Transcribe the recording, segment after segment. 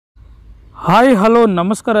Hi hello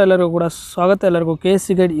ನಮಸ್ಕಾರ ಎಲ್ಲರಿಗೂ ಕೂಡ ಸ್ವಾಗತ ಎಲ್ಲರಿಗೂ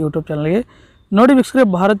KSC ಗೈಡ್ ಯೂಟ್ಯೂಬ್ ಚಾನಲ್ಗೆ ನೋಡಿ ವೀಕ್ಷಕರೇ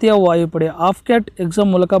ಭಾರತೀಯ ವಾಯುಪಡೆ ಆಫ್ಕ್ಯಾಟ್ ಎಕ್ಸಾಮ್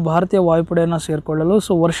ಮೂಲಕ ಭಾರತೀಯ ವಾಯುಪಡೆಯನ್ನು ಸೇರಿಕೊಳ್ಳಲು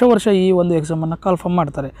ವರ್ಷ ಈ ಒಂದು ಎಕ್ಸಾಮನ್ನು ಕಾಲ್ಫಾರ್ಮ್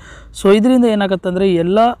ಮಾಡ್ತಾರೆ. ಸೊ ಇದರಿಂದ ಏನಾಗುತ್ತೆ ಅಂದರೆ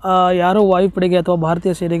ಎಲ್ಲ ಯಾರು ವಾಯುಪಡೆಗೆ ಅಥವಾ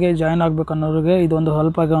ಭಾರತೀಯ ಸೇನೆಗೆ ಜಾಯ್ನ್ ಆಗಬೇಕು ಅನ್ನೋರಿಗೆ ಇದೊಂದು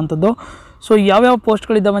ಹೆಲ್ಪ್ ಆಗುವಂಥದ್ದು. ಸೊ ಯಾವ್ಯಾವ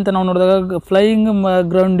ಪೋಸ್ಟ್ಗಳಿದ್ದಾವೆ ಅಂತ ನಾವು ನೋಡಿದಾಗ ಫ್ಲೈಯಿಂಗ್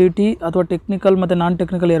ಗ್ರೌಂಡ್ ಡ್ಯೂಟಿ ಅಥವಾ ಟೆಕ್ನಿಕಲ್ ಮತ್ತು ನಾನ್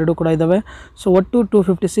ಟೆಕ್ನಿಕಲ್ ಎರಡೂ ಕೂಡ ಇದ್ದಾವೆ. ಸೊ ಒಟ್ಟು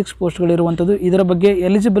 256 ಪೋಸ್ಟ್ಗಳಿರುವಂಥದ್ದು. ಇದರ ಬಗ್ಗೆ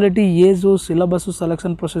eligibility, age, syllabus,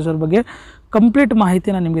 selection procedure ಬಗ್ಗೆ ಕಂಪ್ಲೀಟ್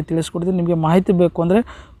ಮಾಹಿತಿನ ನಿಮಗೆ ತಿಳಿಸ್ಕೊಡ್ತೀನಿ. ನಿಮಗೆ ಮಾಹಿತಿ ಬೇಕು ಅಂದರೆ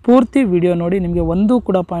ಪೂರ್ತಿ ವಿಡಿಯೋ ನೋಡಿ, ನಿಮಗೆ ಒಂದು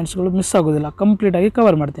ಕೂಡ ಪಾಯಿಂಟ್ಸ್ಗಳು ಮಿಸ್ ಆಗೋದಿಲ್ಲ, ಕಂಪ್ಲೀಟಾಗಿ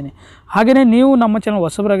ಕವರ್ ಮಾಡ್ತೀನಿ. ಹಾಗೆಯೇ ನೀವು ನಮ್ಮ ಚಾನಲ್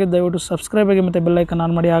ಹೊಸಬರಾಗಿ ದಯವಿಟ್ಟು ಸಬ್ಸ್ಕ್ರೈಬ್ ಆಗಿ ಮತ್ತು ಬೆಲ್ ಐಕನ್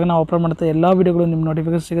ಆನ್ ಮಾಡಿ. ಆಗ ನಾವು ಅಪ್ಲೋಡ್ ಮಾಡ್ತಾ ಎಲ್ಲ ವೀಡಿಯೋಗಳು ನಿಮ್ಮ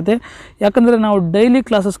ನೋಟಿಫಿಕೇಶನ್ ಸಿಗುತ್ತೆ. ಯಾಕಂದರೆ ನಾವು daily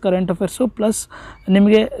classes, current affairs plus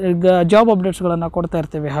ನಿಮಗೆ ಜಾಬ್ ಅಪ್ಡೇಟ್ಸ್ಗಳನ್ನು ಕೊಡ್ತಾ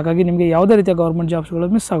ಇರ್ತೇವೆ. ಹಾಗಾಗಿ ನಿಮಗೆ ಯಾವುದೇ ರೀತಿಯ ಗೌರ್ಮೆಂಟ್ ಜಾಬ್ಸ್ಗಳು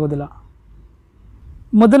ಮಿಸ್ ಆಗೋದಿಲ್ಲ.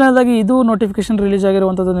 ಮೊದಲನೇದಾಗಿ ಇದು ನೋಟಿಫಿಕೇಷನ್ ರಿಲೀಸ್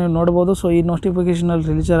ಆಗಿರುವಂಥದ್ದು ನೀವು ನೋಡ್ಬೋದು. ಸೊ ಈ ನೋಟಿಫಿಕೇಷನಲ್ಲಿ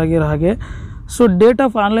ರಿಲೀಸ್ ಆಗಿರೋ ಹಾಗೆ ಸೊ ಡೇಟ್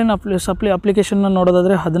ಆಫ್ ಆನ್ಲೈನ್ ಅಪ್ಲಿಕೇಶನ್ನ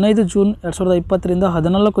ನೋಡೋದಾದರೆ 15 ಜೂನ್ 2020ರಿಂದ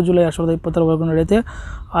 14 ಜುಲೈ 2020ರವರೆಗೂ ನಡೆಯುತ್ತೆ.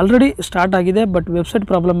 ಆಲ್ರೆಡಿ ಸ್ಟಾರ್ಟ್ ಆಗಿದೆ, but website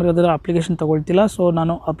problem ಇರೋದ್ರೆ application ತೊಗೊಳ್ತಿಲ್ಲ. So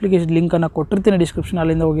ನಾನು ಅಪ್ಲಿಕೇಶನ್ ಲಿಂಕನ್ನು ಕೊಟ್ಟಿರ್ತೀನಿ ಡಿಸ್ಕ್ರಿಪ್ಷನ್,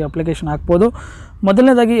 ಅಲ್ಲಿಂದ ಹೋಗಿ ಅಪ್ಲಿಕೇಶನ್ ಹಾಕ್ಬೋದು.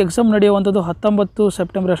 ಮೊದಲನೇದಾಗಿ ಎಕ್ಸಾಮ್ ನಡೆಯುವಂಥದ್ದು 19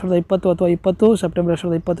 ಸೆಪ್ಟೆಂಬರ್ 2020 ಅಥವಾ 20 ಸೆಪ್ಟೆಂಬರ್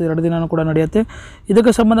 2020 ಎರಡು ದಿನವೂ ಕೂಡ ನಡೆಯುತ್ತೆ.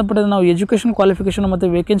 ಇದಕ್ಕೆ ಸಂಬಂಧಪಟ್ಟ ನಾವು ಎಜುಕೇಷನ್ ಕ್ವಾಲಿಫಿಕೇಷನ್ ಮತ್ತು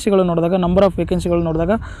ವೇಕೆನ್ಸಿಗಳು ನೋಡಿದಾಗ, ನಂಬರ್ ಆಫ್ ವೇಕೆನ್ಸಿಗಳು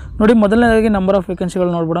ನೋಡಿದಾಗ ನೋಡಿ, ಮೊದಲನೇದಾಗಿ ನಂಬರ್ ಆಫ್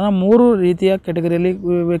ವೇಕೆನ್ಸಿಗಳು ನೋಡ್ಬಿಡೋಣ. 3 ರೀತಿಯ ಕ್ಯಾಟಗರಿಯಲ್ಲಿ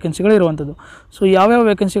ವೇಕೆನ್ಸಿಗಳು ಇರುವಂಥದ್ದು. ಸೊ ಯಾವ್ಯಾವ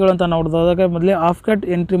ವೇಕೆನ್ಸಿಗಳು ಅಂತ ನೋಡಿದಾಗ ಮೊದಲೇ ಆಫ್ಕ್ಯಾಟ್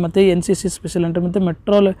ಎಂಟ್ರಿ ಮತ್ತು NCC ಸ್ಪೆಷಲ್ ಎಂಟ್ರಿ ಮತ್ತು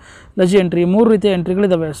ಮೆಟ್ರಾಲಜಿ ಎಂಟ್ರಿ, 3 ರೀತಿಯ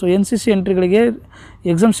ಎಂಟ್ರಿಗಳಿದ್ದಾವೆ. ಸೊ NCC ಎಂಟ್ರಿಗಳಿಗೆ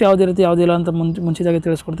ಎಕ್ಸಾಮ್ಸ್ ಯಾವುದಿರುತ್ತೆ ಯಾವುದಿಲ್ಲ ಅಂತ ಮುಂಚಿತವಾಗಿ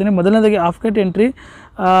ತಿಳಿಸ್ಕೊಡ್ತೀನಿ. ಮೊದಲನೇದಾಗಿ ಆಫ್ಕ್ಯಾಟ್ ಎಂಟ್ರಿ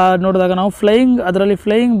ನೋಡಿದಾಗ ನಾವು ಅದರಲ್ಲಿ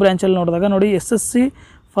ಫ್ಲೈಯಿಂಗ್ ಬ್ರಾಂಚಲ್ಲಿ ನೋಡಿದಾಗ ನೋಡಿ, SSC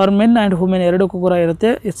for men and women ಎರಡಕ್ಕೂ ಕೂಡ ಇರುತ್ತೆ.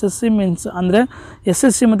 SSC ಮೀನ್ಸ್ ಅಂದರೆ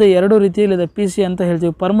SSC ಮತ್ತು ಎರಡು ರೀತಿಯಲ್ಲಿದೆ. PC ಅಂತ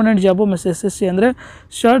ಹೇಳ್ತೀವಿ, ಪರ್ಮನೆಂಟ್ ಜಾಬು, ಮತ್ತು SSC ಅಂದರೆ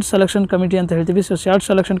ಶಾರ್ಟ್ ಸೆಲೆಕ್ಷನ್ ಕಮಿಟಿ ಅಂತ ಹೇಳ್ತೀವಿ. ಸೊ ಶಾರ್ಟ್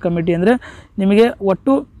ಸೆಲೆಕ್ಷನ್ ಕಮಿಟಿ ಅಂದರೆ ನಿಮಗೆ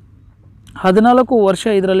ಒಟ್ಟು 14 ವರ್ಷ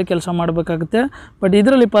ಇದರಲ್ಲಿ ಕೆಲಸ ಮಾಡಬೇಕಾಗುತ್ತೆ. ಬಟ್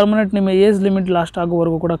ಇದರಲ್ಲಿ ಪರ್ಮನೆಂಟ್ ನಿಮ್ಮ ಏಜ್ ಲಿಮಿಟ್ ಲಾಸ್ಟ್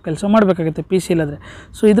ಆಗೋವರೆಗೂ ಕೂಡ ಕೆಲಸ ಮಾಡಬೇಕಾಗುತ್ತೆ PC ಇಲ್ಲದ್ರೆ.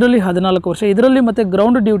 ಸೊ ಇದರಲ್ಲಿ 14 ವರ್ಷ. ಇದರಲ್ಲಿ ಮತ್ತು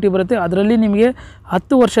ಗ್ರೌಂಡ್ ಡ್ಯೂಟಿ ಬರುತ್ತೆ, ಅದರಲ್ಲಿ ನಿಮಗೆ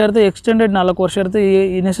 10 ವರ್ಷ ಇರುತ್ತೆ, ಎಕ್ಸ್ಟೆಂಡೆಡ್ 4 ವರ್ಷ ಇರುತ್ತೆ.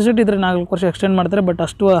 ಈ ನೆಸೆಸಿಟಿ ಇದ್ದರೆ 4 ವರ್ಷ ಎಕ್ಸ್ಟೆಂಡ್ ಮಾಡ್ತಾರೆ, ಬಟ್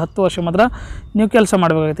ಅಷ್ಟು 10 ವರ್ಷ ಮಾತ್ರ ನೀವು ಕೆಲಸ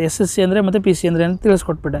ಮಾಡಬೇಕಾಗುತ್ತೆ. SSC ಅಂದರೆ ಮತ್ತು PC ಅಂದರೆ ಅಂತ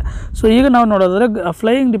ತಿಳಿಸ್ಕೊಟ್ಬಿಟ್ಟೆ. ಸೊ ಈಗ ನಾವು ನೋಡೋದಾದರೆ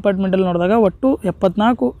ಫ್ಲೈಯಿಂಗ್ ಡಿಪಾರ್ಟ್ಮೆಂಟಲ್ಲಿ ನೋಡಿದಾಗ ಒಟ್ಟು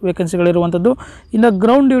 74 ವೇಕೆನ್ಸಿಗಳಿರುವಂಥದ್ದು. ಇನ್ನು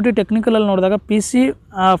ಗ್ರೌಂಡ್ ಡ್ಯೂಟಿ ಟೆಕ್ನಿಕಲಲ್ಲಿ ನೋಡಿದಾಗ PC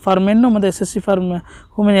ಫಾರ್ ಮೆನ್ನು ಮತ್ತು SSC ಫಾರ್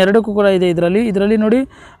ವುಮೆನ್ ಎರಡಕ್ಕೂ ಕೂಡ ಇದೆ. ಇದರಲ್ಲಿ ನೋಡಿ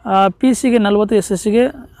PCಗೆ 40, SSCಗೆ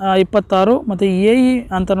 26 ಮತ್ತು AE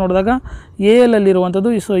ಅಂತ ನೋಡಿದಾಗ AL ಅಲ್ಲಿರುವಂಥದ್ದು.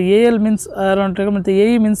 So AL means aeronautical ಮತ್ತು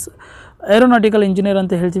AE ಮೀನ್ಸ್ ಏರೋನಾಟಿಕಲ್ ಇಂಜಿನಿಯರ್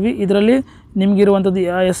ಅಂತ ಹೇಳ್ತೀವಿ. ಇದರಲ್ಲಿ ನಿಮಗಿರುವಂಥದ್ದು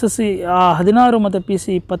SSC 16 ಮತ್ತು PC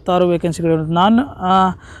 26 ವೇಕೆನ್ಸಿಗಳಿರೋದು.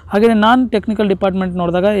 ಹಾಗೆಯೇ ನಾನ್ ಟೆಕ್ನಿಕಲ್ ಡಿಪಾರ್ಟ್ಮೆಂಟ್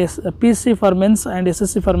ನೋಡಿದಾಗ PC for men's and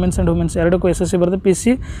SSC for men's and women's ಎರಡಕ್ಕೂ SSC ಬರುತ್ತೆ,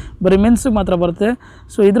 PC ಬರೀ ಮೆನ್ಸ್ ಮಾತ್ರ ಬರುತ್ತೆ.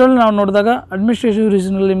 ಸೊ ಇದರಲ್ಲಿ ನಾವು ನೋಡಿದಾಗ ಅಡ್ಮಿನಿಸ್ಟ್ರೇಟಿವ್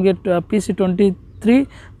ರೀಜನಲ್ಲಿ ನಿಮಗೆ PC 23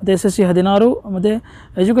 ಮತ್ತು SSC 16 ಮತ್ತು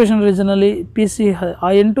ಎಜುಕೇಷನ್ ರೀಜನಲ್ಲಿ PC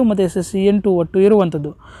 8 ಮತ್ತು SSC 8 ಒಟ್ಟು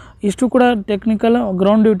ಇರುವಂಥದ್ದು. ಇಷ್ಟು ಕೂಡ ಟೆಕ್ನಿಕಲ್,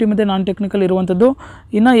 ಗ್ರೌಂಡ್ ಡ್ಯೂಟಿ ಮತ್ತು ನಾನ್ ಟೆಕ್ನಿಕಲ್ ಇರುವಂಥದ್ದು.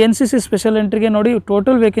 ಇನ್ನು NCC ಸ್ಪೆಷಲ್ ಎಂಟ್ರಿಗೆ ನೋಡಿ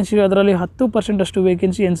ಟೋಟಲ್ ವೇಕೆನ್ಸಿ ಅದರಲ್ಲಿ 10% ಅಷ್ಟು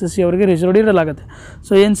ವೇಕೆನ್ಸಿ NCC ಅವರಿಗೆ ರಿಸರ್ವ್ಡ್ ಇರಲಾಗುತ್ತೆ.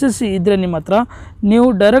 ಸೊ NCC ಇದ್ದರೆ ನಿಮ್ಮ ಹತ್ರ ನೀವು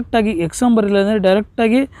ಡೈರೆಕ್ಟಾಗಿ ಎಕ್ಸಾಮ್ ಬರಲಿಲ್ಲ ಅಂದರೆ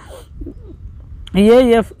ಡೈರೆಕ್ಟಾಗಿ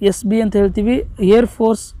AFSB ಅಂತ ಹೇಳ್ತೀವಿ, ಏರ್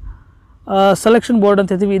ಫೋರ್ಸ್ ಸೆಲೆಕ್ಷನ್ ಬೋರ್ಡ್ ಅಂತ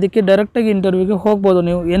ಹೇಳ್ತೀವಿ. ಇದಕ್ಕೆ ಡೈರೆಕ್ಟಾಗಿ ಇಂಟರ್ವ್ಯೂಗೆ ಹೋಗ್ಬೋದು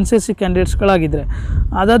ನೀವು NCC ಕ್ಯಾಂಡಿಡೇಟ್ಸ್ಗಳಾಗಿದ್ದರೆ.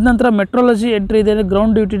 ಅದಾದ ನಂತರ ಮೆಟ್ರಾಲಜಿ ಎಂಟ್ರಿ ಇದೆ,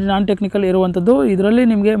 ಗ್ರೌಂಡ್ ಡ್ಯೂಟಿ ನಾನ್ ಟೆಕ್ನಿಕಲ್ ಇರುವಂಥದ್ದು. ಇದರಲ್ಲಿ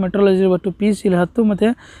ನಿಮಗೆ ಮೆಟ್ರಾಲಜಿ ಒಟ್ಟು PC ಇಲ್ಲಿ 10 ಮತ್ತು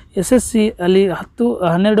SSC ಅಲ್ಲಿ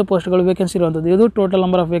 12 ಪೋಸ್ಟ್ಗಳು ವೇಕೆನ್ಸಿ ಇರುವಂಥದ್ದು. ಇದು ಟೋಟಲ್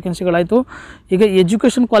ನಂಬರ್ ಆಫ್ ವೇಕೆನ್ಸಿಗಳಾಯಿತು. ಈಗ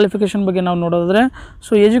ಎಜುಕೇಷನ್ ಕ್ವಾಲಿಫಿಕೇಷನ್ ಬಗ್ಗೆ ನಾವು ನೋಡೋದಾದರೆ,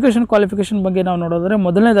 ಸೊ ಎಜುಕೇಷನ್ ಕ್ವಾಲಿಫಿಕೇಷನ್ ಬಗ್ಗೆ ನಾವು ನೋಡೋದಾದರೆ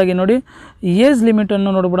ಮೊದಲನೇದಾಗಿ ನೋಡಿ ಏಜ್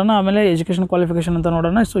ಲಿಮಿಟನ್ನು ನೋಡ್ಬಿಡೋಣ, ಆಮೇಲೆ ಎಜುಕೇಷನ್ ಕ್ವಾಲಿಫಿಕೇಷನ್ ಅಂತ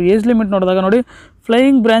ನೋಡೋಣ. ಸೊ ಏಜ್ ಲಿಮಿಟ್ ನೋಡಿದಾಗ ನೋಡಿ,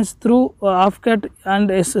 flying branch through ಆಫ್ಕ್ಯಾಟ್ and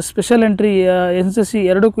special entry NCC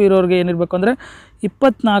ಎರಡಕ್ಕೂ ಇರೋರಿಗೆ ಏನಿರಬೇಕು ಅಂದರೆ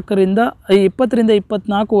 20ರಿಂದ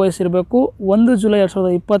 24 ವಯಸ್ಸಿರಬೇಕು. 1 ಜುಲೈ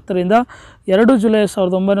 2020ರಿಂದ 2 ಜುಲೈ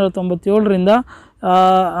 1997ರಿಂದ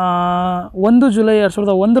 1 ಜುಲೈ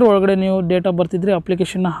 2001 ಒಳಗಡೆ ನೀವು ಡೇಟ್ ಆಫ್ ಬರ್ತ್ ಇದ್ದರೆ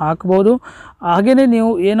ಅಪ್ಲಿಕೇಶನ್ನ ಹಾಕ್ಬೋದು. ಹಾಗೆಯೇ ನೀವು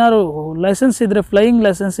ಏನಾದ್ರು ಲೈಸೆನ್ಸ್ ಇದ್ದರೆ, ಫ್ಲೈಯಿಂಗ್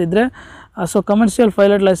ಲೈಸೆನ್ಸ್ ಇದ್ದರೆ, ಸೊ ಕಮರ್ಷಿಯಲ್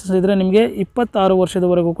ಪೈಲಟ್ ಲೈಸೆನ್ಸ್ ಇದ್ದರೆ ನಿಮಗೆ 26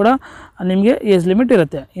 ವರ್ಷದವರೆಗೂ ಕೂಡ ನಿಮಗೆ ಏಜ್ ಲಿಮಿಟ್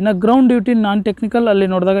ಇರುತ್ತೆ. ಇನ್ನು ಗ್ರೌಂಡ್ ಡ್ಯೂಟಿ ನಾನ್ ಟೆಕ್ನಿಕಲ್ ಅಲ್ಲಿ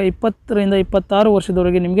ನೋಡಿದಾಗ 20ರಿಂದ 26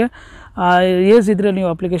 ವರ್ಷದವರೆಗೆ ನಿಮಗೆ ಏಜ್ ಇದ್ದರೆ ನೀವು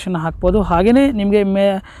ಅಪ್ಲಿಕೇಶನ್ ಹಾಕ್ಬೋದು. ಹಾಗೆಯೇ ನಿಮಗೆ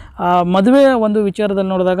ಮದುವೆ ಒಂದು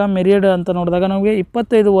ವಿಚಾರದಲ್ಲಿ ನೋಡಿದಾಗ ಮೆರಿಯಡ್ ಅಂತ ನೋಡಿದಾಗ ನಮಗೆ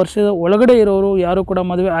 25 ವರ್ಷದ ಒಳಗಡೆ ಇರೋರು ಯಾರು ಕೂಡ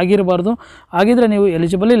ಮದುವೆ ಆಗಿರಬಾರ್ದು. ಆಗಿದ್ದರೆ ನೀವು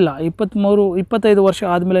ಎಲಿಜಿಬಲ್ ಇಲ್ಲ. 25 ವರ್ಷ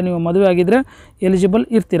ಆದಮೇಲೆ ನೀವು ಮದುವೆ ಆಗಿದ್ದರೆ ಎಲಿಜಿಬಲ್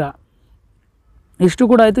ಇರ್ತೀರಾ. ಇಷ್ಟು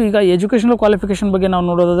ಕೂಡ ಆಯಿತು. ಈಗ ಎಜುಕೇಷನಲ್ ಕ್ವಾಲಿಫಿಕೇಷನ್ ಬಗ್ಗೆ ನಾವು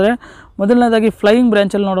ನೋಡೋದಾದರೆ ಮೊದಲನೇದಾಗಿ ಫ್ಲೈಯಿಂಗ್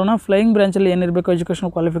ಬ್ರಾಂಚಲ್ಲಿ ನೋಡೋಣ. ಫ್ಲೈಯಿಂಗ್ ಬ್ರಾಂಚಲ್ಲಿ ಏನಿರಬೇಕು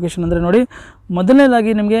ಎಜುಕೇಷನಲ್ ಕ್ವಾಲಿಫಿಕೇಷನ್ ಅಂದರೆ ನೋಡಿ,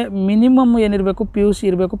 ಮೊದಲನೇದಾಗಿ ನಿಮಗೆ ಮಿನಿಮಮ್ ಏನಿರಬೇಕು PUC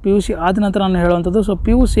ಇರಬೇಕು. PUC ಆದ ನಂತರ ನಾನು ಹೇಳುವಂಥದ್ದು. ಸೊ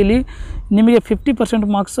PUCಲಿ ನಿಮಗೆ 50%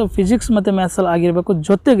 ಮಾರ್ಕ್ಸ್ ಫಿಸಿಕ್ಸ್ ಮತ್ತು ಮ್ಯಾಥ್ಸಲ್ಲಿ ಆಗಿರಬೇಕು.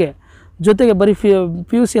 ಜೊತೆಗೆ ಜೊತೆಗೆ ಬರೀ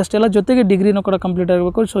ಪಿ ಯು ಸಿ ಅಷ್ಟೇ ಅಲ್ಲ, ಜೊತೆಗೆ ಡಿಗ್ರಿನೂ ಕೂಡ ಕಂಪ್ಲೀಟ್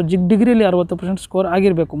ಆಗಿರಬೇಕು. ಸೊ ಡಿಗ್ರಿಲಿ 60% ಸ್ಕೋರ್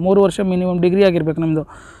ಆಗಿರಬೇಕು, 3 ವರ್ಷ ಮಿನಿಮಮ್ ಡಿಗ್ರಿ ಆಗಿರಬೇಕು ನಿಮ್ಮದು.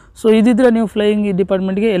 ಸೊ ಇದಿದ್ದರೆ ನೀವು ಫ್ಲೈಯಿಂಗ್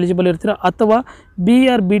ಡಿಪಾರ್ಟ್ಮೆಂಟ್ಗೆ ಎಲಿಜಿಬಲ್ ಇರ್ತೀರಾ. ಅಥವಾ ಬಿ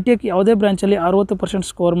ಆರ್ ಬಿ ಟೆಕ್ ಯಾವುದೇ ಬ್ರಾಂಚಲ್ಲಿ 60%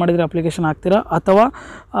 ಸ್ಕೋರ್ ಮಾಡಿದರೆ ಅಪ್ಲಿಕೇಶನ್ ಹಾಕ್ತೀರಾ. ಅಥವಾ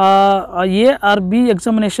A R B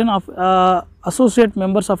examination of associate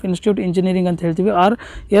members of institute engineering ಅಂತ ಹೇಳ್ತೀವಿ, R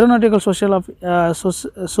aeronautical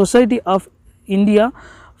society of India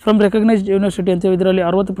from recognised university ಅಂತ ಇದರಲ್ಲಿ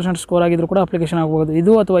 60% ಸ್ಕೋರ್ ಆಗಿದ್ರು ಕೂಡ ಅಪ್ಲಿಕೇಶನ್ ಆಗ್ಬೋದು.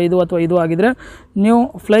 ಇದು ಆಗಿದ್ದರೆ ನೀವು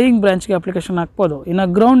ಫ್ಲೈಯಿಂಗ್ ಬ್ರಾಂಚ್ಗೆ ಅಪ್ಲಿಕೇಶನ್ ಹಾಕ್ಬೋದು. ಇನ್ನು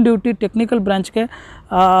ಗ್ರೌಂಡ್ ಡ್ಯೂಟಿ ಟೆಕ್ನಿಕಲ್ ಬ್ರಾಂಚ್ಗೆ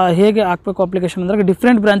ಹೇಗೆ ಹಾಕಬೇಕು ಅಪ್ಲಿಕೇಶನ್ ಅಂದರೆ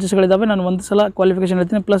ಡಿಫ್ರೆಂಟ್ ಬ್ರಾಂಚಸ್ಗಳಿದ್ದಾವೆ. ನಾನು ಒಂದು ಸಲ ಕ್ವಾಲಿಫಿಕೇಷನ್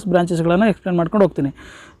ಹೇಳ್ತೀನಿ ಪ್ಲಸ್ ಬ್ರಾಂಚಸ್ಗಳನ್ನು ಎಕ್ಸ್ಪ್ಲೇನ್ ಮಾಡ್ಕೊಂಡು ಹೋಗ್ತೀನಿ.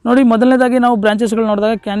 ನೋಡಿ, ಮೊದಲನೇದಾಗಿ ನಾವು ಬ್ರಾಂಚಸ್ಗಳು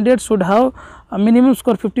ನೋಡಿದಾಗ candidate should have minimum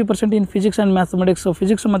score 50% in physics and mathematics.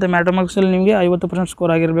 Physics ಮತ್ತು ಮ್ಯಾಥಮೆಟಿಕ್ಸಲ್ಲಿ ನಿಮಗೆ 50%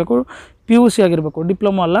 ಸ್ಕೋರ್ ಆಗಿರಬೇಕು, ಪಿ ಯು ಸಿ ಆಗಿರಬೇಕು,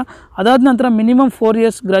 ಡಿಪ್ಲೊಮೊ ಅಲ್ಲ. ಅದಾದ ನಂತರ ಮಿನಿಮಮ್ 4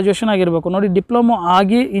 ಇಯರ್ಸ್ ಗ್ರಾಜುಯೇಷನ್ ಆಗಿರಬೇಕು. ನೋಡಿ, ಡಿಪ್ಲೊಮೊ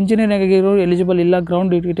ಆಗಿ ಇಂಜಿನಿಯರಿಂಗ್ ಆಗಿರೋರು ಎಲಿಜಿಬಲ್ ಇಲ್ಲ,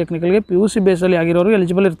 ground duty ಟೆಕ್ನಿಕಲ್ಗೆ P U C ಬೇಸಲ್ಲಿ ಆಗಿರೋರು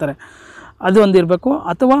ಎಲಿಜಿಬಲ್ ಇರ್ತಾರೆ, ಅದು ಒಂದು ಇರಬೇಕು.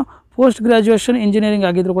 ಅಥವಾ ಪೋಸ್ಟ್ ಗ್ರಾಜುಯೇಷನ್ ಇಂಜಿನಿಯರಿಂಗ್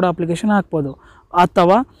ಆಗಿದ್ದರೂ ಕೂಡ ಅಪ್ಲಿಕೇಶನ್ ಹಾಕ್ಬೋದು.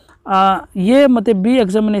 ಅಥವಾ ಎ ಮತ್ತು B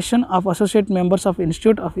examination of associate members of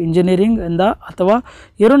institute of engineering ಇಂದ, ಅಥವಾ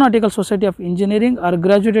aeronautical society of engineering or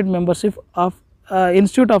graduated membership of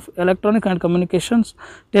institute of electronic and communications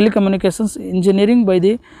telecommunications engineering by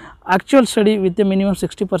the actual study with A minimum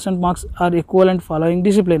 60% marks or equivalent following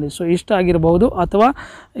discipline. So ಇಷ್ಟ ಆಗಿರಬಹುದು. ಅಥವಾ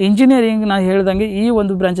engineering ನಾನು ಹೇಳ್ದಂಗೆ ಈ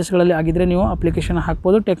ಒಂದು ಬ್ರಾಂಚಸ್ಗಳಲ್ಲಿ ಆಗಿದ್ದರೆ ನೀವು ಅಪ್ಲಿಕೇಶನ್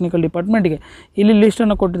ಹಾಕ್ಬೋದು ಟೆಕ್ನಿಕಲ್ ಡಿಪಾರ್ಟ್ಮೆಂಟ್ಗೆ. ಇಲ್ಲಿ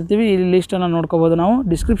ಲಿಸ್ಟನ್ನು ಕೊಟ್ಟಿರ್ತೀವಿ, ಇಲ್ಲಿ ಲಿಸ್ಟನ್ನು ನೋಡ್ಕೋಬೋದು. ನಾವು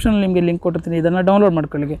ಡಿಸ್ಕ್ರಿಪ್ಷನಲ್ಲಿ ನಿಮಗೆ ಲಿಂಕ್ ಕೊಟ್ಟಿರ್ತೀನಿ, ಇದನ್ನು ಡೌನ್ಲೋಡ್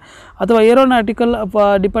ಮಾಡ್ಕೊಳ್ಳಿಕ್ಕೆ. ಅಥವಾ ಏರೋನಾಟಿಕಲ್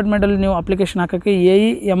ಡಿಪಾರ್ಟ್ಮೆಂಟಲ್ಲಿ ನೀವು ಅಪ್ಲಿಕೇಶನ್ ಹಾಕೋಕ್ಕೆ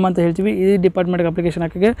AEM ಅಂತ ಹೇಳ್ತೀವಿ, ಈ ಡಿಪಾರ್ಟ್ಮೆಂಟ್ಗೆ ಅಪ್ಲಿಕೇಶನ್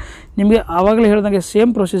ಹಾಕೋಕ್ಕೆ ನಿಮಗೆ ಆವಾಗಲೇ ಹೇಳ್ದಂಗೆ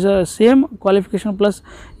same procedure, same qualification plus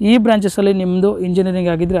ಈ ಬ್ರಾಂಚಸ್ಸಲ್ಲಿ ನಿಮ್ಮದು ಇಂಜಿನಿಯರಿಂಗ್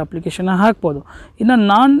ಆಗಿದ್ದರೆ ಅಪ್ಲಿಕೇಶನ್ ಹಾಕ್ಬೋದು. ಇನ್ನು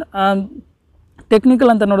ನಾನ್ ಟೆಕ್ನಿಕಲ್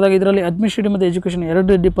ಅಂತ ನೋಡಿದಾಗ ಇದರಲ್ಲಿ ಅಡ್ಮಿನಿಸ್ಟ್ರೇಟಿವ್ ಮತ್ತು ಎಜುಕೇಷನ್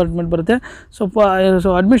 2 ಡಿಪಾರ್ಟ್ಮೆಂಟ್ ಬರುತ್ತೆ. ಸೊ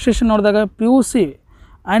ಅಡ್ಮಿನಿಸ್ಟ್ರೇಷನ್ ನೋಡಿದಾಗ P U C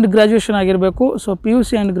and graduation ಆಗಿರಬೇಕು. So P U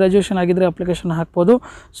C and graduation ಆಗಿದ್ದರೆ ಅಪ್ಲಿಕೇಶನ್ ಹಾಕ್ಬೋದು.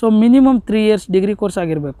 So minimum 3 years degree course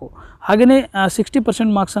ಆಗಿರಬೇಕು. ಹಾಗೆಯೇ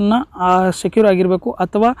 60% ಮಾರ್ಕ್ಸನ್ನು ಸೆಕ್ಯೂರ್ ಆಗಿರಬೇಕು.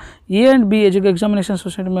 ಅಥವಾ A and B examination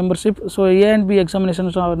society membership. So A and B examination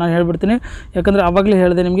ನಾನು ಹೇಳ್ಬಿಡ್ತೀನಿ, ಯಾಕಂದರೆ ಆವಾಗಲೇ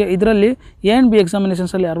ಹೇಳಿದೆ ನಿಮಗೆ. ಇದರಲ್ಲಿ ಎ ಆ್ಯಂಡ್ ಬಿ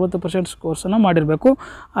ಎಕ್ಸಾಮಿನೇಷನ್ಸಲ್ಲಿ 60% ಸ್ಕೋರ್ಸನ್ನು ಮಾಡಿರಬೇಕು.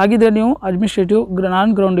 ಹಾಗಿದ್ರೆ ನೀವು ಅಡ್ಮಿನಿಸ್ಟ್ರೇಟಿವ್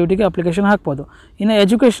ನಾನ್ ಗ್ರೌಂಡ್ ಡ್ಯೂಟಿಗೆ ಅಪ್ಲಿಕೇಶನ್ ಹಾಕ್ಬೋದು. ಇನ್ನು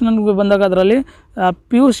ಎಜುಕೇಷನ್ಗೆ ಬಂದಾಗ ಅದರಲ್ಲಿ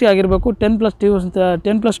ಪಿ ಯು ಸಿ ಆಗಿರಬೇಕು,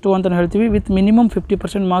 10+2 ಅಂತ ಹೇಳ್ತೀವಿ, ವಿತ್ ಮಿನಿಮಮ್ 50%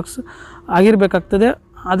 ಮಾರ್ಕ್ಸ್ ಆಗಿರಬೇಕಾಗ್ತದೆ.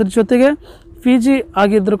 ಅದ್ರ ಜೊತೆಗೆ ಪಿ ಜಿ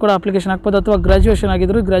ಆಗಿದ್ದರೂ ಕೂಡ ಅಪ್ಲಿಕೇಶನ್ ಹಾಕ್ಬೋದು. ಅಥವಾ ಗ್ರ್ಯಾಜುಯೇಷನ್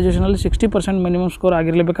ಆಗಿದ್ದರೂ ಗ್ರ್ಯಾಜುಯೇಷನಲ್ಲಿ 60% ಮಿನಿಮಮ್ ಸ್ಕೋರ್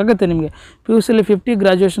ಆಗಿರಲೇಬೇಕಾಗುತ್ತೆ ನಿಮಗೆ. ಪಿ ಯು ಸಿಲಿ 50,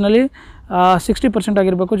 ಗ್ರ್ಯಾಜುಯೇಷನಲ್ಲಿ 60%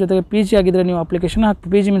 ಆಗಿರಬೇಕು. ಜೊತೆಗೆ ಪಿ ಜಿ ಆಗಿದ್ದರೆ ನೀವು application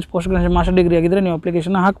P G means post graduation master degree ಆಗಿದ್ದರೆ ನೀವು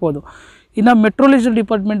ಅಪ್ಲಿಕೇಶನ್ ಹಾಕ್ಬೋದು. ಇನ್ನು ಮೆಟ್ರೋಲಜಿ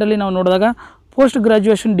ಡಿಪಾರ್ಟ್ಮೆಂಟಲ್ಲಿ ನಾವು ನೋಡಿದಾಗ post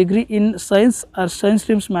graduation degree in science R science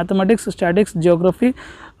streams mathematics, statics, geography,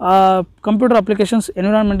 computer applications,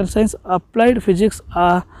 environmental science, applied physics,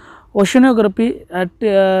 oceanography,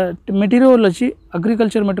 meteorology,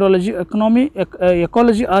 agriculture meteorology, economy,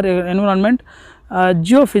 ecology or environment,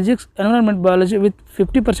 geophysics, environment biology with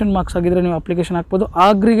 50% marks ಆಗಿದ್ದರೆ ನೀವು application ಹಾಕ್ಬೋದು.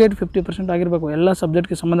 Aggregate 50% ಆಗಿರಬೇಕು ಎಲ್ಲ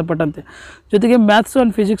ಸಬ್ಜೆಕ್ಟ್ಗೆ ಸಂಬಂಧಪಟ್ಟಂತೆ. ಜೊತೆಗೆ maths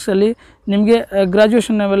and ಫಿಸಿಕ್ಸಲ್ಲಿ ನಿಮಗೆ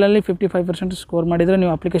graduation ಲೆವೆಲಲ್ಲಿ 55% score ಮಾಡಿದರೆ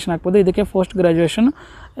ನೀವು ಅಪ್ಲಿಕೇಶನ್ ಹಾಕ್ಬೋದು. ಇದಕ್ಕೆ ಪೋಸ್ಟ್ ಗ್ರ್ಯಾಜುಯೇಷನ್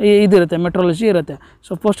ಇದಿರುತ್ತೆ, ಮೆಟ್ರಾಲಜಿ ಇರುತ್ತೆ.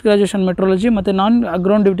 ಸೊ ಪೋಸ್ಟ್ ಗ್ರ್ಯಾಜುಯೇಷನ್ ಮೆಟ್ರಾಲಜಿ ಮತ್ತು ನಾನ್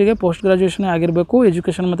ಗ್ರೌಂಡ್ ಡ್ಯೂಟಿಗೆ ಪೋಸ್ಟ್ ಗ್ರ್ಯಾಜುಯೇಷನ್ ಆಗಿರಬೇಕು.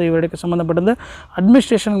 ಎಜುಕೇಷನ್ ಮತ್ತು ಇವೆರಡಕ್ಕೆ ಸಂಬಂಧಪಟ್ಟಂತೆ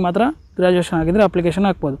ಅಡ್ಮಿನಿಸ್ಟ್ರೇಷನ್ಗೆ ಮಾತ್ರ ಗ್ರ್ಯಾಜುಯೇಷನ್ ಆಗಿದ್ದರೆ ಅಪ್ಲಿಕೇಶನ್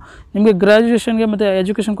ಹಾಕ್ಬೋದು. ನಿಮಗೆ ಗ್ರ್ಯಾಜುಯೇಷನ್ಗೆ ಮತ್ತು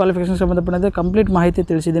ಎಜುಕೇಷನ್ ಕ್ವಾಲಿಫಿಕೇಷನ್ಗೆ ಸಂಬಂಧಪಟ್ಟಂತೆ ಕಂಪ್ಲೀಟ್ ಮಾಹಿತಿ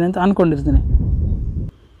ತಿಳಿಸಿದ್ದೀನಿ ಅಂತ ಅಂದ್ಕೊಂಡಿರ್ತೀನಿ.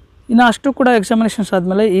 ಇನ್ನು ಅಷ್ಟು ಕೂಡ ಎಕ್ಸಾಮಿನೇಷನ್ಸ್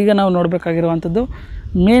ಆದಮೇಲೆ ಈಗ ನಾವು ನೋಡಬೇಕಾಗಿರುವಂಥದ್ದು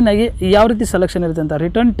ಮೇನಾಗಿ ಯಾವ ರೀತಿ ಸೆಲೆಕ್ಷನ್ ಇರುತ್ತೆ ಅಂತ.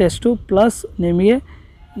 ರಿಟರ್ನ್ ಟೆಸ್ಟು ಪ್ಲಸ್ ನಿಮಗೆ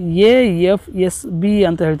AFSB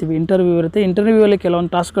ಅಂತ ಹೇಳ್ತೀವಿ, ಇಂಟರ್ವ್ಯೂ ಇರುತ್ತೆ. ಇಂಟರ್ವ್ಯೂವಲ್ಲಿ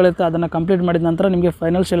ಕೆಲವೊಂದು ಟಾಸ್ಕ್ಗಳಿರುತ್ತೆ, ಅದನ್ನು ಕಂಪ್ಲೀಟ್ ಮಾಡಿದ ನಂತರ ನಿಮಗೆ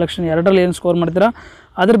ಫೈನಲ್ ಸೆಲೆಕ್ಷನ್ 2ರಲ್ಲಿ ಏನು ಸ್ಕೋರ್ ಮಾಡ್ತೀರಾ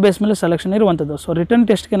ಅದ್ರ ಬೇಸ್ ಮೇಲೆ ಸೆಲೆಕ್ಷನ್ ಇರುವಂಥದ್ದು. ಸೊ ರಿಟರ್ನ್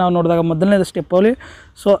ಟೆಸ್ಟ್ಗೆ ನಾವು ನೋಡಿದಾಗ ಮೊದಲನೇದು ಸ್ಟೆಪ್ಪಲ್ಲಿ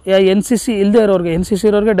ಸೊ NCC ಇಲ್ಲದೆ ಇರೋರಿಗೆ, NCC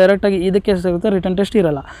ಇರೋರಿಗೆ ಡೈರೆಕ್ಟಾಗಿ ಇದಕ್ಕೆ ಸಿಗುತ್ತೆ, ರಿಟರ್ನ್ ಟೆಸ್ಟ್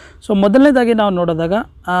ಇರೋಲ್ಲ. ಸೊ ಮೊದಲನೇದಾಗಿ ನಾವು ನೋಡಿದಾಗ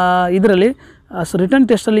ಇದರಲ್ಲಿ ಸೊ ರಿಟರ್ನ್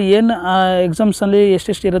ಟೆಸ್ಟಲ್ಲಿ ಏನು ಎಕ್ಸಾಮ್ಸಲ್ಲಿ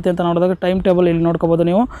ಎಷ್ಟೆಷ್ಟು ಇರುತ್ತೆ ಅಂತ ನೋಡಿದಾಗ ಟೈಮ್ ಟೇಬಲ್ ಇಲ್ಲಿ ನೋಡ್ಕೋಬೋದು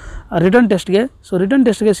ನೀವು ರಿಟರ್ನ್ ಟೆಸ್ಟ್ಗೆ. ಸೊ ರಿಟರ್ನ್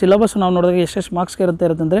ಟೆಸ್ಟ್ಗೆ ಸಿಲಬಸ್ ನಾವು ನೋಡಿದಾಗ ಎಷ್ಟೆಷ್ಟು ಮಾರ್ಕ್ಸ್ಗೆ ಇರುತ್ತೆ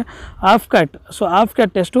ಅಂತಂದರೆ ಆಫ್ಕ್ಯಾಟ್. ಸೊ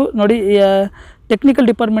ಆಫ್ಕ್ಯಾಟ್ ಟೆಸ್ಟು ನೋಡಿ ಟೆಕ್ನಿಕಲ್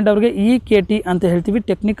ಡಿಪಾರ್ಟ್ಮೆಂಟ್ ಅವ್ರಿಗೆ EKT ಅಂತ ಹೇಳ್ತೀವಿ,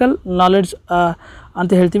 ಟೆಕ್ನಿಕಲ್ ನಾಲೆಡ್ಜ್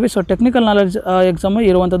ಅಂತ ಹೇಳ್ತೀವಿ. ಸೊ ಟೆಕ್ನಿಕಲ್ ನಾಲೆಡ್ಜ್ ಎಕ್ಸಾಮು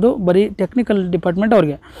ಇರುವಂಥದ್ದು ಬರೀ ಟೆಕ್ನಿಕಲ್ ಡಿಪಾರ್ಟ್ಮೆಂಟ್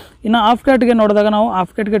ಅವ್ರಿಗೆ. ಇನ್ನು ಆಫ್ಕ್ಯಾಟ್ಗೆ ನೋಡಿದಾಗ ನಾವು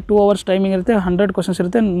ಆಫ್ಕ್ಯಾಟ್ಗೆ 2 hours ಟೈಮಿಂಗ್ ಇರುತ್ತೆ, 100 ಕ್ವಶನ್ಸ್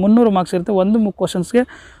ಇರುತ್ತೆ, 300 ಮಾರ್ಕ್ಸ್ ಇರುತ್ತೆ. ಒಂದು ಕ್ವಶನ್ಸ್ಗೆ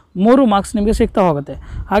 3 ಮಾರ್ಕ್ಸ್ ನಿಮಗೆ ಸಿಗ್ತಾ ಹೋಗುತ್ತೆ.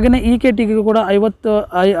 ಹಾಗೆಯೇ EKTಗೆ ಕೂಡ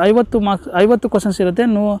 50 ಕ್ವಶನ್ಸ್ ಇರುತ್ತೆ,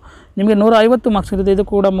 ನಿಮಗೆ 150 ಮಾರ್ಕ್ಸ್ ಇರುತ್ತೆ. ಇದು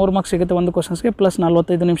ಕೂಡ 3 ಮಾರ್ಕ್ಸ್ ಸಿಗುತ್ತೆ ಒಂದು ಕ್ವಶನ್ಸ್ಗೆ, ಪ್ಲಸ್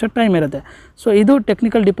 45 ನಿಮಿಷ ಟೈಮ್ ಇರುತ್ತೆ. ಸೊ ಇದು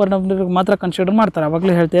ಟೆಕ್ನಿಕಲ್ ಡಿಪಾರ್ಟ್ಮೆಂಟ್ಗೆ ಮಾತ್ರ ಕನ್ಸಿಡರ್ ಮಾಡ್ತಾರೆ,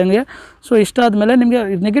 ಆವಾಗಲೇ ಹೇಳ್ತೇವೆ ಹಂಗೆ. ಸೊ ಇಷ್ಟಾದಮೇಲೆ ನಿಮಗೆ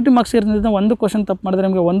ನೆಗೆಟಿವ್ ಮಾರ್ಕ್ಸ್ ಇರೋದ್ರಿಂದ ಒಂದು ಕ್ವಶನ್ ತಪ್ಪು ಮಾಡಿದ್ರೆ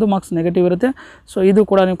ನಿಮಗೆ 1 ಮಾರ್ಕ್ಸ್ ನೆಗೆಟಿವ್ ಇರುತ್ತೆ. ಸೊ ಇದು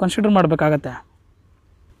ಕೂಡ ನೀವು ಕನ್ಸಿಡರ್ ಮಾಡಬೇಕಾಗತ್ತೆ.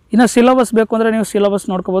 ಇನ್ನು ಸಿಲಬಸ್ ಬೇಕು ಅಂದರೆ ನೀವು ಸಿಲಬಸ್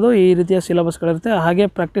ನೋಡ್ಕೋಬೋದು, ಈ ರೀತಿಯ ಸಿಲಬಸ್ಗಳಿರುತ್ತೆ. ಹಾಗೆ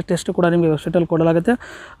ಪ್ರಾಕ್ಟೀಸ್ ಟೆಸ್ಟ್ ಕೂಡ ನಿಮಗೆ ವೆಬ್ಸೈಟಲ್ಲಿ ಕೊಡಲಾಗುತ್ತೆ,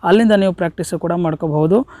 ಅಲ್ಲಿಂದ ನೀವು ಪ್ರಾಕ್ಟೀಸ್ ಕೂಡ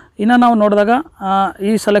ಮಾಡ್ಕೋಬಹುದು. ಇನ್ನು ನಾವು ನೋಡಿದಾಗ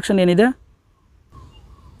ಈ ಸೆಲೆಕ್ಷನ್ ಏನಿದೆ,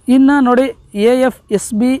 ಇನ್ನು ನೋಡಿ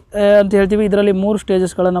AFSB ಅಂತ ಹೇಳ್ತೀವಿ, ಇದರಲ್ಲಿ 3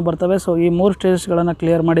 ಸ್ಟೇಜಸ್ಗಳನ್ನು ಬರ್ತವೆ. ಸೊ ಈ 3 ಸ್ಟೇಜಸ್ಗಳನ್ನು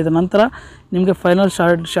ಕ್ಲಿಯರ್ ಮಾಡಿದ ನಂತರ ನಿಮಗೆ ಫೈನಲ್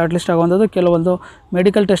ಶಾರ್ಟ್ ಲಿಸ್ಟ್ ಆಗುವಂಥದ್ದು. ಕೆಲವೊಂದು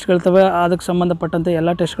ಮೆಡಿಕಲ್ ಟೆಸ್ಟ್ಗಳಿರ್ತವೆ, ಅದಕ್ಕೆ ಸಂಬಂಧಪಟ್ಟಂತೆ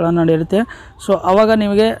ಎಲ್ಲ ಟೆಸ್ಟ್ಗಳನ್ನು ನಡೆಯುತ್ತೆ. ಸೊ ಆವಾಗ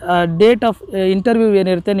ನಿಮಗೆ ಡೇಟ್ ಆಫ್ ಇಂಟರ್ವ್ಯೂ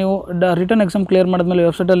ಏನಿರುತ್ತೆ, ನೀವು ರಿಟರ್ನ್ ಎಕ್ಸಾಮ್ ಕ್ಲಿಯರ್ ಮಾಡಿದ್ಮೇಲೆ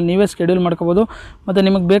ವೆಬ್ಸೈಟಲ್ಲಿ ನೀವೇ ಶೆಡ್ಯೂಲ್ ಮಾಡ್ಕೋಬೋದು, ಮತ್ತು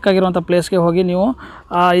ನಿಮಗೆ ಬೇಕಾಗಿರುವಂಥ ಪ್ಲೇಸ್ಗೆ ಹೋಗಿ ನೀವು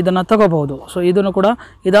ಇದನ್ನು ತಗೋಬಹುದು. ಸೊ ಇದನ್ನು ಕೂಡ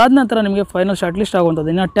ಇದಾದ ನಂತರ ನಿಮಗೆ ಫೈನಲ್ ಶಾರ್ಟ್ ಲಿಸ್ಟ್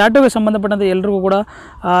ಆಗುವಂಥದ್ದು. ಇನ್ನು ಟ್ಯಾಟೋಗೆ ಸಂಬಂಧಪಟ್ಟಂತೆ ಎಲ್ರಿಗೂ ಕೂಡ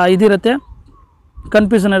ಇದಿರುತ್ತೆ,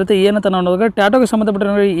 ಕನ್ಫ್ಯೂಷನ್ ಇರುತ್ತೆ. ಏನಂತ ನಾವು ನೋಡಿದಾಗ ಟ್ಯಾಟೋಗೆ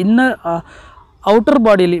ಸಂಬಂಧಪಟ್ಟ ಇನ್ನು ಔಟರ್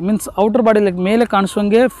ಬಾಡಿಲಿ ಮೀನ್ಸ್ ಔಟರ್ ಬಾಡಿಲಿ ಮೇಲೆ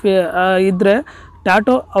ಕಾಣಿಸೋಂಗೆ ಇದ್ದರೆ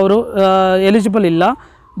ಟ್ಯಾಟೋ ಅವರು ಎಲಿಜಿಬಲ್ ಇಲ್ಲ.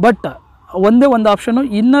 ಬಟ್ ಒಂದೇ ಒಂದು option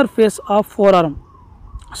inner face of four arm.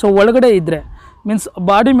 So ಒಳಗಡೆ ಇದ್ದರೆ ಮೀನ್ಸ್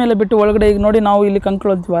ಬಾಡಿ ಮೇಲೆ ಬಿಟ್ಟು ಒಳಗಡೆ, ಈಗ ನೋಡಿ ನಾವು ಇಲ್ಲಿ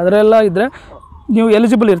ಕಂಕ್ಳಂತೀವಿ ಅದರೆಲ್ಲ ಇದ್ದರೆ ನೀವು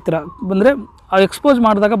ಎಲಿಜಿಬಲ್ ಇರ್ತೀರ. ಬಂದರೆ ಎಕ್ಸ್ಪೋಸ್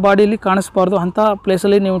ಮಾಡಿದಾಗ ಬಾಡಿಯಲ್ಲಿ ಕಾಣಿಸ್ಬಾರ್ದು ಅಂಥ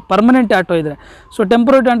ಪ್ಲೇಸಲ್ಲಿ ನೀವು ಪರ್ಮನೆಂಟ್ ಟ್ಯಾಟೋ ಇದ್ದರೆ. ಸೊ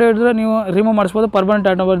ಟೆಂಪ್ರರಿ ಟ್ಯಾಟೋ ಇದ್ದರೆ ನೀವು ರಿಮೂವ್ ಮಾಡಿಸ್ಬೋದು, ಪರ್ಮನೆಂಟ್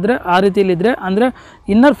ಟ್ಯಾಟೋ ಇದ್ದರೆ ಆ ರೀತಿಯಲ್ಲಿದ್ದರೆ ಅಂದರೆ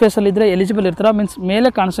ಇನ್ನರ್ ಫೇಸಲ್ಲಿದ್ದರೆ ಎಲಿಜಿಬಲ್ ಇರ್ತಾರೆ, ಮೀನ್ಸ್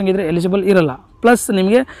ಮೇಲೆ ಕಾಣಿಸೋಂಗಿದ್ರೆ ಎಲಿಜಿಬಲ್ ಇರಲ್ಲ. ಪ್ಲಸ್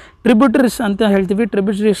ನಿಮಗೆ ಟ್ರಿಬ್ಯೂಟರೀಸ್ ಅಂತ ಹೇಳ್ತೀವಿ.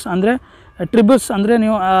 ಟ್ರಿಬ್ಯೂಟ್ಸ್ ಅಂದರೆ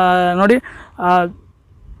ನೀವು ನೋಡಿ,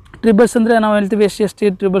 ಟ್ರಿಬಲ್ಸ್ ಅಂದರೆ ನಾವು ಹೇಳ್ತೀವಿ SC ST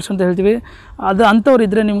ಟ್ರಿಬಲ್ಸ್ ಅಂತ ಹೇಳ್ತೀವಿ. ಅದು ಅಂಥವ್ರು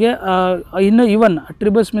ಇದ್ದರೆ ನಿಮಗೆ ಇನ್ನು ಈವನ್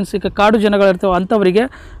ಟ್ರಿಬಲ್ಸ್ ಮೀನ್ಸ್ ಈಗ ಕಾಡು ಜನಗಳಿರ್ತವೆ ಅಂಥವರಿಗೆ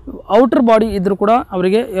ಔಟರ್ ಬಾಡಿ ಇದ್ದರೂ ಕೂಡ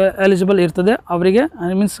ಅವರಿಗೆ ಎಲಿಜಿಬಲ್ ಇರ್ತದೆ. ಅವರಿಗೆ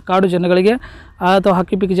ಮೀನ್ಸ್ ಕಾಡು ಜನಗಳಿಗೆ ಅಥವಾ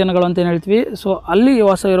ಹಕ್ಕಿಪಿಕ್ಕಿ ಜನಗಳು ಅಂತ ಏನು ಹೇಳ್ತೀವಿ. ಸೊ ಅಲ್ಲಿ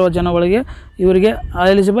ವಾಸ ಇರೋ ಜನಗಳಿಗೆ ಇವರಿಗೆ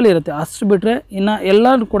ಎಲಿಜಿಬಲ್ ಇರುತ್ತೆ. ಅಷ್ಟು ಬಿಟ್ಟರೆ ಇನ್ನು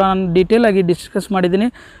ಎಲ್ಲರೂ ಕೂಡ ನಾನು ಡೀಟೇಲಾಗಿ ಡಿಸ್ಕಸ್ ಮಾಡಿದ್ದೀನಿ.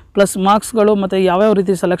 ಪ್ಲಸ್ ಮಾರ್ಕ್ಸ್ಗಳು ಮತ್ತು ಯಾವ್ಯಾವ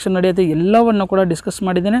ರೀತಿ ಸೆಲೆಕ್ಷನ್ ನಡೆಯುತ್ತೆ ಎಲ್ಲವನ್ನು ಕೂಡ ಡಿಸ್ಕಸ್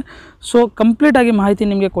ಮಾಡಿದ್ದೀನಿ. ಸೊ ಕಂಪ್ಲೀಟಾಗಿ ಮಾಹಿತಿ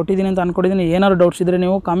ನಿಮಗೆ ಕೊಟ್ಟಿದ್ದೀನಿ ಅಂತ ಅಂದ್ಕೊಂಡಿದ್ದೀನಿ. ಏನಾದ್ರು ಡೌಟ್ಸ್ ಇದ್ದರೆ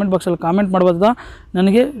ನೀವು ಕಾಮೆಂಟ್ ಬಾಕ್ಸಲ್ಲಿ ಕಾಮೆಂಟ್ ಮಾಡ್ಬೋದು,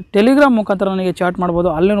 ನನಗೆ ಟೆಲಿಗ್ರಾಮ್ ಮುಖಾಂತರ ನನಗೆ ಚಾಟ್ ಮಾಡ್ಬೋದು,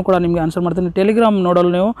 ಅಲ್ಲೂ ಕೂಡ ನಿಮಗೆ ಆನ್ಸರ್ ಮಾಡ್ತೀನಿ. ಟೆಲಿಗ್ರಾಮ್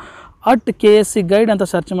ನೋಡಲು ನೀವು @KSCGUIDE ಅಂತ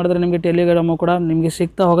ಸರ್ಚ್ ಮಾಡಿದ್ರೆ ನಿಮಗೆ ಟೆಲಿಗ್ರಾಮು ಕೂಡ ನಿಮಗೆ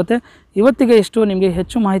ಸಿಗ್ತಾ ಹೋಗುತ್ತೆ. ಇವತ್ತಿಗೆ ಇಷ್ಟು. ನಿಮಗೆ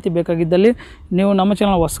ಹೆಚ್ಚು ಮಾಹಿತಿ ಬೇಕಾಗಿದ್ದಲ್ಲಿ ನೀವು ನಮ್ಮ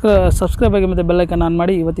ಚಾನಲ್ ಸಬ್ಸ್ಕ್ರೈಬ್ ಆಗಿ ಮತ್ತು ಬೆಲ್ ಐಕಾನ್ ಆನ್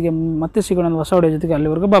ಮಾಡಿ. ಇವತ್ತಿಗೆ ಮತ್ತೆ ಸಿಗೋಣ ಹೊಸ ವಿಡಿಯೋ ಜೊತೆಗೆ.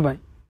 ಅಲ್ಲಿವರೆಗೂ ಬಾಯ್.